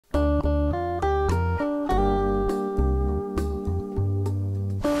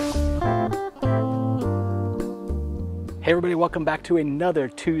Hey everybody, welcome back to another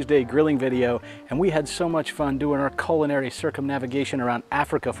Tuesday grilling video, and we had so much fun doing our culinary circumnavigation around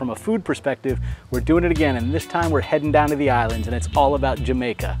Africa from a food perspective. We're doing it again, and this time we're heading down to the islands, and it's all about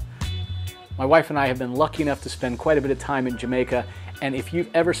Jamaica. My wife and I have been lucky enough to spend quite a bit of time in Jamaica, and if you've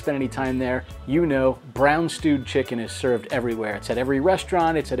ever spent any time there, you know brown stewed chicken is served everywhere. It's at every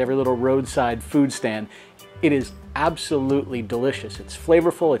restaurant, it's at every little roadside food stand. It is absolutely delicious. It's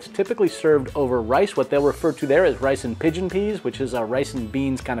flavorful. It's typically served over rice, what they'll refer to there as rice and pigeon peas, which is a rice and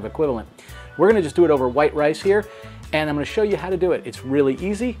beans kind of equivalent. We're gonna just do it over white rice here, and I'm gonna show you how to do it. It's really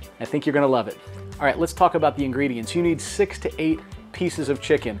easy. I think you're gonna love it. All right, let's talk about the ingredients. You need 6 to 8 pieces of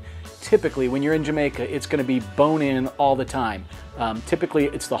chicken. Typically, when you're in Jamaica, it's gonna be bone in all the time. Typically,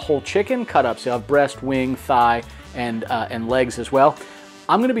 it's the whole chicken cut up, so you have breast, wing, thigh, and legs as well.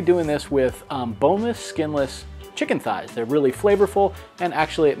 I'm gonna be doing this with boneless, skinless chicken thighs. They're really flavorful, and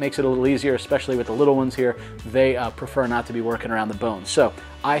actually it makes it a little easier, especially with the little ones here. They prefer not to be working around the bones. So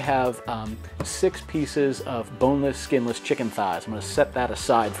I have 6 pieces of boneless, skinless chicken thighs. I'm gonna set that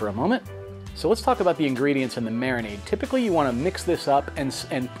aside for a moment. So let's talk about the ingredients and the marinade. Typically you wanna mix this up and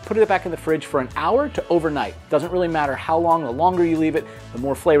put it back in the fridge for an hour to overnight. Doesn't really matter how long. The longer you leave it, the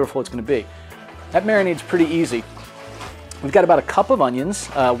more flavorful it's gonna be. That marinade's pretty easy. We've got about a cup of onions,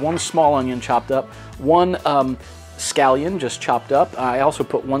 1 small onion chopped up, 1 scallion just chopped up. I also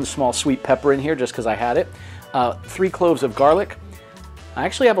put 1 small sweet pepper in here just because I had it. 3 cloves of garlic. I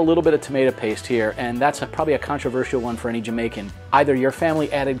actually have a little bit of tomato paste here, and that's probably a controversial one for any Jamaican. Either your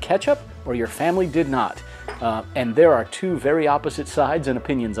family added ketchup or your family did not. And there are 2 very opposite sides and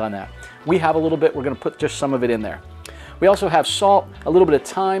opinions on that. We have a little bit. We're going to put just some of it in there. We also have salt, a little bit of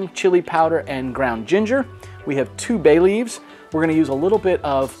thyme, chili powder, and ground ginger. We have 2 bay leaves. We're gonna use a little bit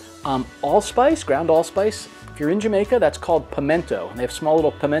of allspice, ground allspice. If you're in Jamaica, that's called pimento. They have small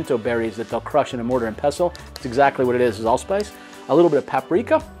little pimento berries that they'll crush in a mortar and pestle. It's exactly what it is allspice. A little bit of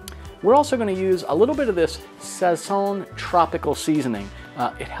paprika. We're also gonna use a little bit of this Sazon tropical seasoning.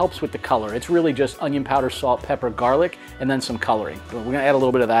 It helps with the color. It's really just onion powder, salt, pepper, garlic, and then some coloring. So we're gonna add a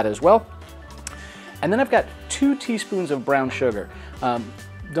little bit of that as well. And then I've got 2 teaspoons of brown sugar.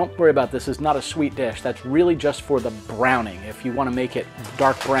 Don't worry about this, it's not a sweet dish. That's really just for the browning, if you want to make it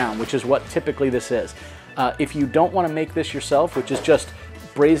dark brown, which is what typically this is. If you don't want to make this yourself, which is just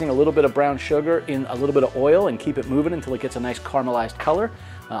braising a little bit of brown sugar in a little bit of oil and keep it moving until it gets a nice caramelized color,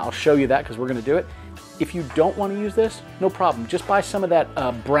 I'll show you that because we're going to do it. If you don't want to use this, no problem. Just buy some of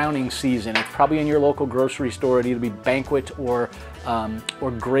that browning season. It's probably in your local grocery store. It'd either be Banquet or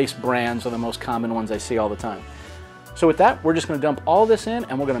Grace brands are the most common ones I see all the time. So with that, we're just gonna dump all this in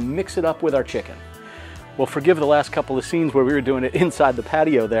and we're gonna mix it up with our chicken. Well, forgive the last couple of scenes where we were doing it inside the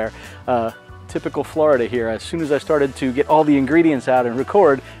patio there. Typical Florida here. As soon as I started to get all the ingredients out and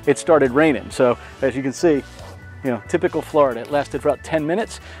record, it started raining. So as you can see, you know, typical Florida. It lasted for about 10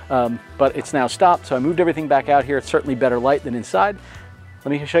 minutes, but it's now stopped. So I moved everything back out here. It's certainly better light than inside.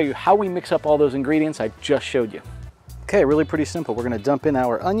 Let me show you how we mix up all those ingredients I just showed you. Okay, really pretty simple. We're gonna dump in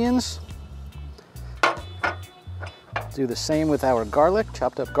our onions. Do the same with our garlic,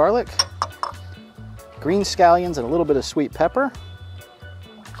 chopped up garlic, green scallions, and a little bit of sweet pepper.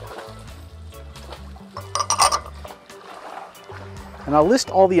 And I'll list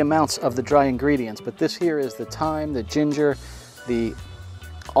all the amounts of the dry ingredients, but this here is the thyme, the ginger, the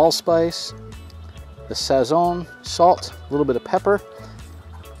allspice, the Sazon, salt, a little bit of pepper,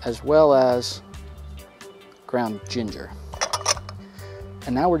 as well as ground ginger.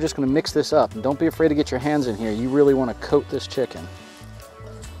 And now we're just going to mix this up. And don't be afraid to get your hands in here. You really want to coat this chicken.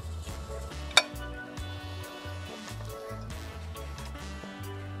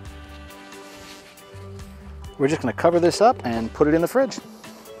 We're just going to cover this up and put it in the fridge.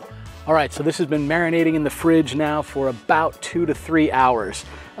 All right, so this has been marinating in the fridge now for about 2 to 3 hours.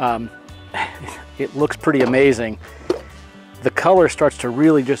 It looks pretty amazing. The color starts to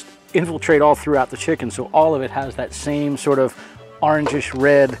really just infiltrate all throughout the chicken, so all of it has that same sort of orangish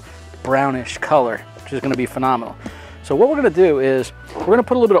red brownish color, which is going to be phenomenal. So what we're going to do is we're going to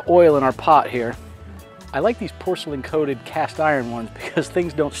put a little bit of oil in our pot here. I like these porcelain coated cast iron ones because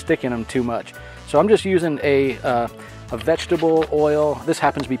things don't stick in them too much. So I'm just using a vegetable oil. This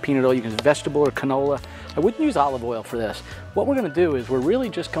happens to be peanut oil. You can use vegetable or canola. I wouldn't use olive oil for this. What we're going to do is we're really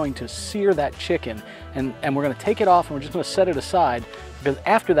just going to sear that chicken, and we're going to take it off and we're just going to set it aside, because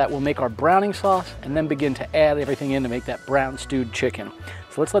after that we'll make our browning sauce and then begin to add everything in to make that brown stewed chicken.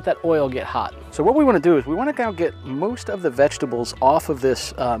 So let's let that oil get hot. So what we want to do is we want to now get most of the vegetables off of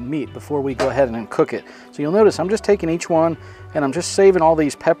this meat before we go ahead and cook it. So you'll notice I'm just taking each one and I'm just saving all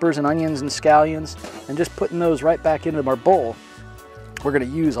these peppers and onions and scallions and just putting those right back into our bowl. We're going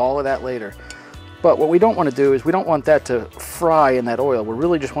to use all of that later. But what we don't want to do is we don't want that to fry in that oil. We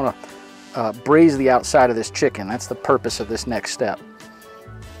really just want to braise the outside of this chicken. That's the purpose of this next step.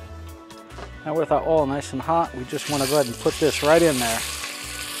 Now with our oil nice and hot, we just want to go ahead and put this right in there.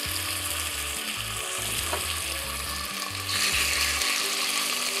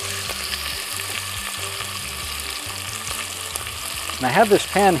 And I have this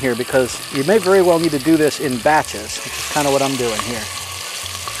pan here because you may very well need to do this in batches, which is kind of what I'm doing here.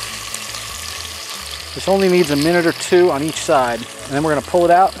 This only needs a minute or two on each side, and then we're going to pull it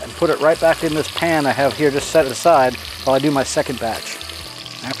out and put it right back in this pan I have here, just set it aside while I do my second batch.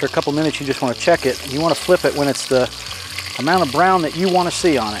 After a couple minutes, you just want to check it. You want to flip it when it's the amount of brown that you want to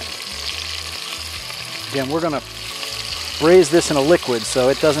see on it. Again, we're going to braise this in a liquid so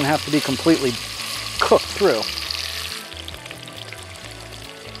it doesn't have to be completely cooked through.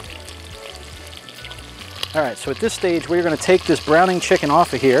 All right, so at this stage, we're going to take this browning chicken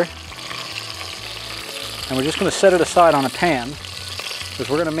off of here, and we're just going to set it aside on a pan because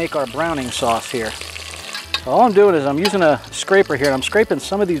we're going to make our browning sauce here. So all I'm doing is I'm using a scraper here, and I'm scraping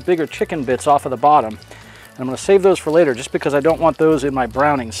some of these bigger chicken bits off of the bottom. And I'm going to save those for later just because I don't want those in my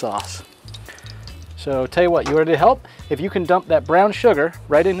browning sauce. So tell you what, you ready to help? If you can dump that brown sugar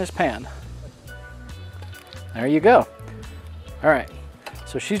right in this pan. There you go. All right.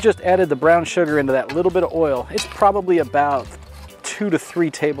 So she's just added the brown sugar into that little bit of oil. It's probably about 2 to 3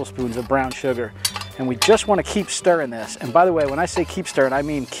 tablespoons of brown sugar. And we just want to keep stirring this. And by the way, when I say keep stirring, I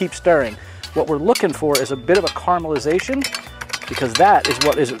mean keep stirring. What we're looking for is a bit of a caramelization because that is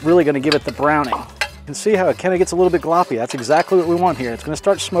what is really going to give it the browning. You can see how it kind of gets a little bit gloppy. That's exactly what we want here. It's going to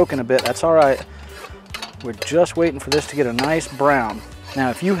start smoking a bit. That's all right. We're just waiting for this to get a nice brown. Now,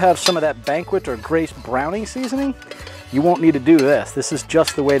 if you have some of that Banquet or Grace browning seasoning, you won't need to do this. This is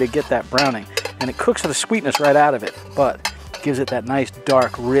just the way to get that browning. And it cooks the sweetness right out of it, but gives it that nice,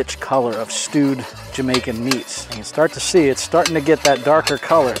 dark, rich color of stewed Jamaican meats. You can start to see it's starting to get that darker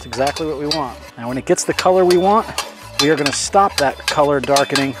color. It's exactly what we want. Now, when it gets the color we want, we are going to stop that color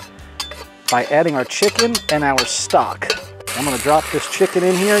darkening by adding our chicken and our stock. I'm going to drop this chicken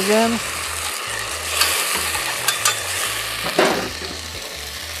in here again.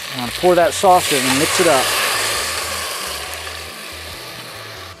 I'm going to pour that sauce in and mix it up.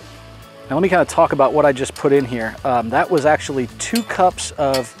 Now let me kind of talk about what I just put in here. That was actually 2 cups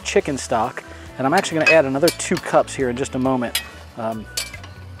of chicken stock, and I'm actually going to add another 2 cups here in just a moment.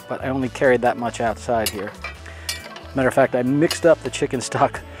 But I only carried that much outside here. Matter of fact, I mixed up the chicken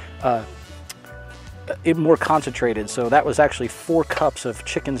stock more concentrated, so that was actually 4 cups of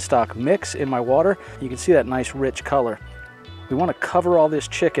chicken stock mix in my water. You can see that nice rich color. We want to cover all this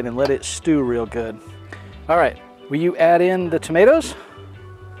chicken and let it stew real good. All right, will you add in the tomatoes?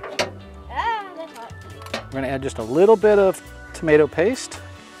 We're going to add just a little bit of tomato paste.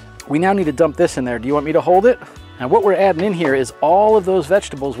 We now need to dump this in there. Do you want me to hold it? And what we're adding in here is all of those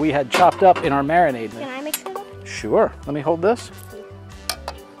vegetables we had chopped up in our marinade. Can I mix it up? Sure. Let me hold this.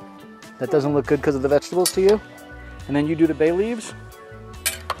 That doesn't look good because of the vegetables to you? And then you do the bay leaves.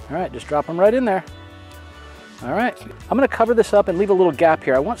 All right, just drop them right in there. All right, I'm going to cover this up and leave a little gap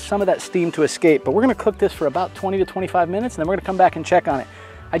here. I want some of that steam to escape, but we're going to cook this for about 20 to 25 minutes, and then we're going to come back and check on it.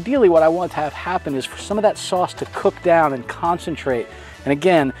 Ideally, what I want to have happen is for some of that sauce to cook down and concentrate. And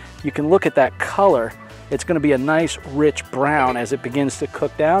again, you can look at that color. It's going to be a nice, rich brown as it begins to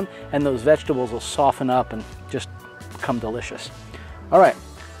cook down, and those vegetables will soften up and just become delicious. All right,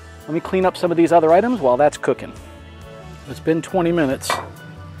 let me clean up some of these other items while that's cooking. It's been 20 minutes.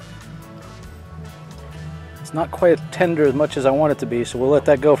 It's not quite tender as much as I want it to be, so we'll let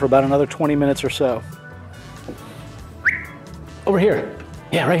that go for about another 20 minutes or so. Over here.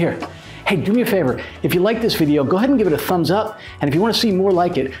 Yeah, right here. Hey, do me a favor. If you like this video, go ahead and give it a thumbs up. And if you want to see more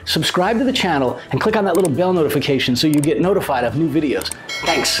like it, subscribe to the channel and click on that little bell notification so you get notified of new videos.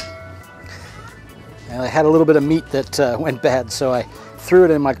 Thanks. Well, I had a little bit of meat that went bad, so I threw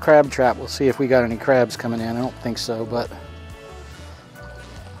it in my crab trap. We'll see if we got any crabs coming in. I don't think so, but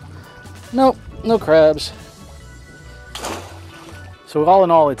nope, no crabs. So all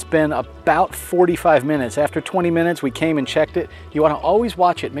in all, it's been about 45 minutes. After 20 minutes, we came and checked it. You want to always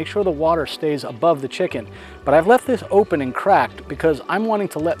watch it. Make sure the water stays above the chicken. But I've left this open and cracked because I'm wanting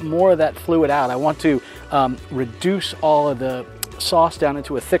to let more of that fluid out. I want to reduce all of the sauce down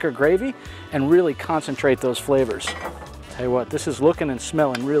into a thicker gravy and really concentrate those flavors. Tell you what, this is looking and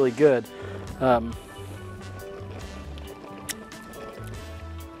smelling really good. Oh,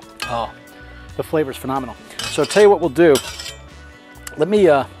 the flavor's phenomenal. So tell you what we'll do. Let me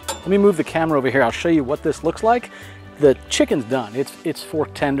move the camera over here. I'll show you what this looks like. The chicken's done. It's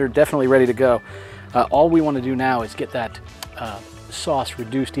fork tender, definitely ready to go. All we want to do now is get that sauce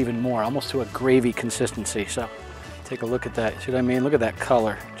reduced even more, almost to a gravy consistency. So take a look at that. See what I mean? Look at that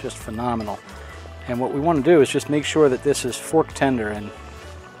color, just phenomenal. And what we want to do is just make sure that this is fork tender, and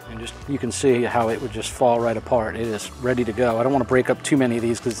just, you can see how it would just fall right apart. It is ready to go. I don't want to break up too many of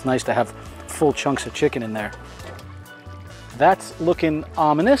these because it's nice to have full chunks of chicken in there. That's looking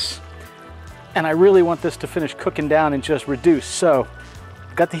ominous, and I really want this to finish cooking down and just reduce. So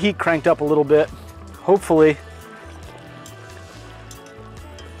got the heat cranked up a little bit. Hopefully,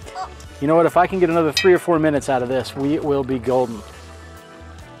 you know what, if I can get another 3 or 4 minutes out of this, we will be golden.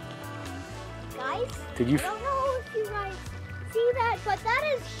 Guys, did you? I don't know if you guys see that, but that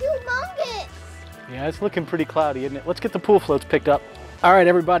is humongous. Yeah, it's looking pretty cloudy, isn't it? Let's get the pool floats picked up. All right,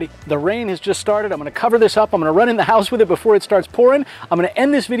 everybody, the rain has just started. I'm gonna cover this up. I'm gonna run in the house with it before it starts pouring. I'm gonna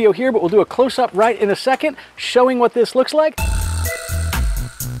end this video here, but we'll do a close-up right in a second, showing what this looks like.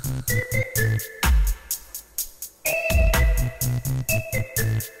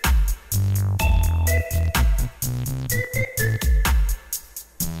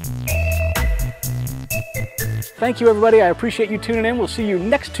 Thank you, everybody. I appreciate you tuning in. We'll see you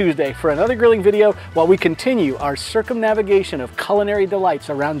next Tuesday for another grilling video while we continue our circumnavigation of culinary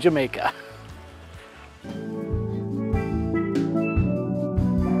delights around Jamaica.